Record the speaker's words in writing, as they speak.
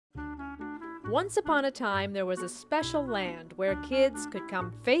Once upon a time, there was a special land where kids could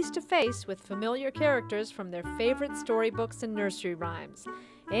come face to face with familiar characters from their favorite storybooks and nursery rhymes.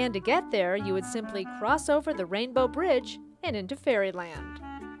 And to get there, you would simply cross over the Rainbow Bridge and into fairyland.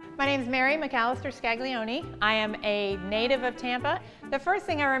 My name is Mary McAllister Scaglione. I am a native of Tampa. The first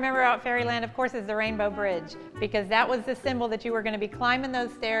thing I remember about Fairyland, of course, is the Rainbow Bridge, because that was the symbol that you were going to be climbing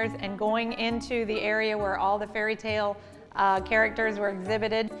those stairs and going into the area where all the fairy tale characters were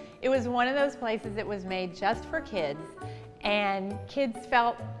exhibited. It was one of those places that was made just for kids, and kids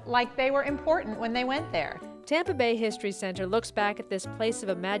felt like they were important when they went there. Tampa Bay History Center looks back at this place of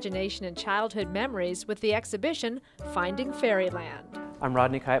imagination and childhood memories with the exhibition Finding Fairyland. I'm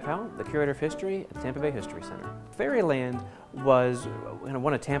Rodney Kuyt-Powell, the Curator of History at the Tampa Bay History Center. Fairyland was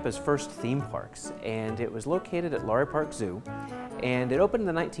one of Tampa's first theme parks, and it was located at Lowry Park Zoo, and it opened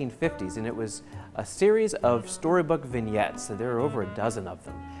in the 1950s, and it was a series of storybook vignettes, and there are over a dozen of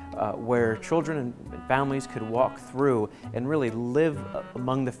them, where children and families could walk through and really live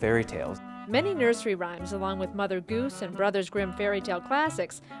among the fairy tales. Many nursery rhymes, along with Mother Goose and Brothers Grimm fairy tale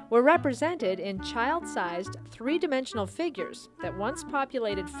classics, were represented in child-sized, three-dimensional figures that once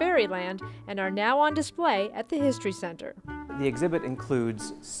populated Fairyland and are now on display at the History Center. The exhibit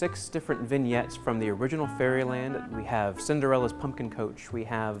includes 6 different vignettes from the original Fairyland. We have Cinderella's pumpkin coach. We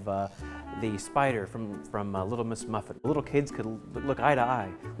have the spider from Little Miss Muffet. Little kids could look eye to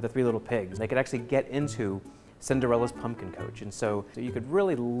eye with the 3 little pigs. They could actually get into Cinderella's pumpkin coach, and so you could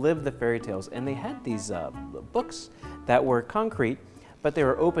really live the fairy tales. And they had these books that were concrete, but they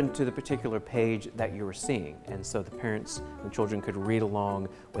were open to the particular page that you were seeing, and so the parents and children could read along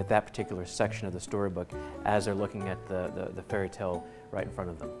with that particular section of the storybook as they're looking at the fairy tale right in front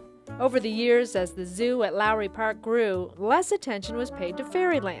of them. Over the years, as the zoo at Lowry Park grew, less attention was paid to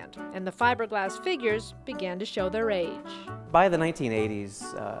Fairyland, and the fiberglass figures began to show their age. By the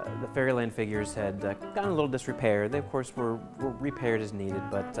 1980s, the Fairyland figures had gotten a little disrepair. They, of course, were repaired as needed,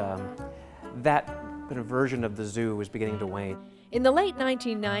 but that kind of version of the zoo was beginning to wane. In the late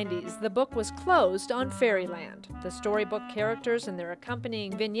 1990s, the book was closed on Fairyland. The storybook characters and their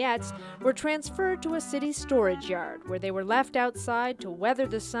accompanying vignettes were transferred to a city storage yard, where they were left outside to weather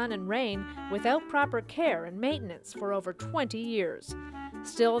the sun and rain without proper care and maintenance for over 20 years.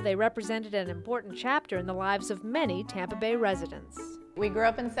 Still, they represented an important chapter in the lives of many Tampa Bay residents. We grew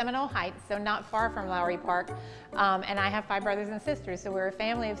up in Seminole Heights, so not far from Lowry Park, and I have 5 brothers and sisters, so we're a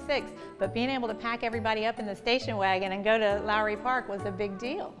family of 6. But being able to pack everybody up in the station wagon and go to Lowry Park was a big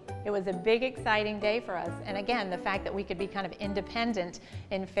deal. It was a big, exciting day for us. And again, the fact that we could be kind of independent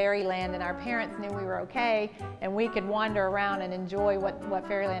in Fairyland, and our parents knew we were okay, and we could wander around and enjoy what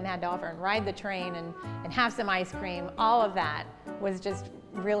Fairyland had to offer, and ride the train and have some ice cream. All of that was just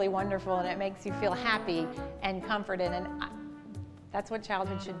really wonderful, and it makes you feel happy and comforted. And that's what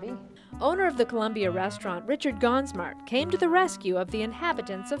childhood should be. Owner of the Columbia restaurant, Richard Gonsmart, came to the rescue of the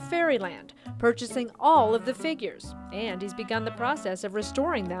inhabitants of Fairyland, purchasing all of the figures, and he's begun the process of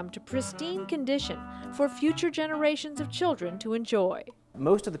restoring them to pristine condition for future generations of children to enjoy.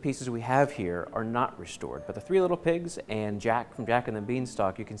 Most of the pieces we have here are not restored, but the 3 little pigs and Jack from Jack and the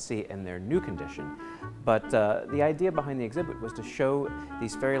Beanstalk you can see in their new condition. But the idea behind the exhibit was to show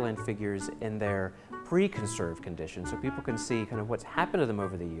these Fairyland figures in their pre-conserved condition, so people can see kind of what's happened to them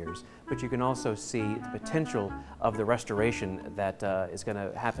over the years, but you can also see the potential of the restoration that is going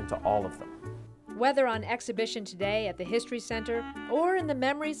to happen to all of them. Whether on exhibition today at the History Center or in the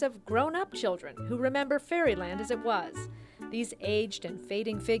memories of grown-up children who remember Fairyland as it was, these aged and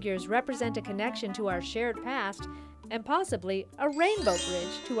fading figures represent a connection to our shared past and possibly a rainbow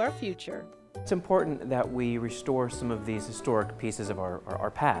bridge to our future. It's important that we restore some of these historic pieces of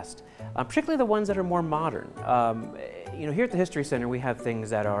our past, particularly the ones that are more modern. You know, here at the History Center we have things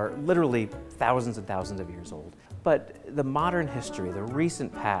that are literally thousands and thousands of years old. But the modern history, the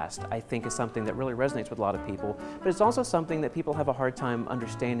recent past, I think is something that really resonates with a lot of people, but it's also something that people have a hard time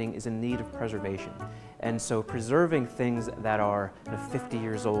understanding is in need of preservation. And so preserving things that are 50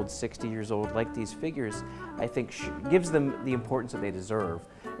 years old, 60 years old, like these figures, I think gives them the importance that they deserve.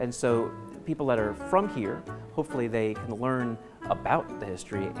 And so people that are from here, hopefully they can learn about the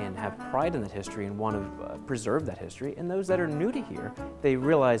history and have pride in that history and want to preserve that history. And those that are new to here, they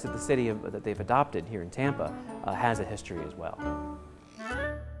realize that the city that they've adopted here in Tampa has a history as well.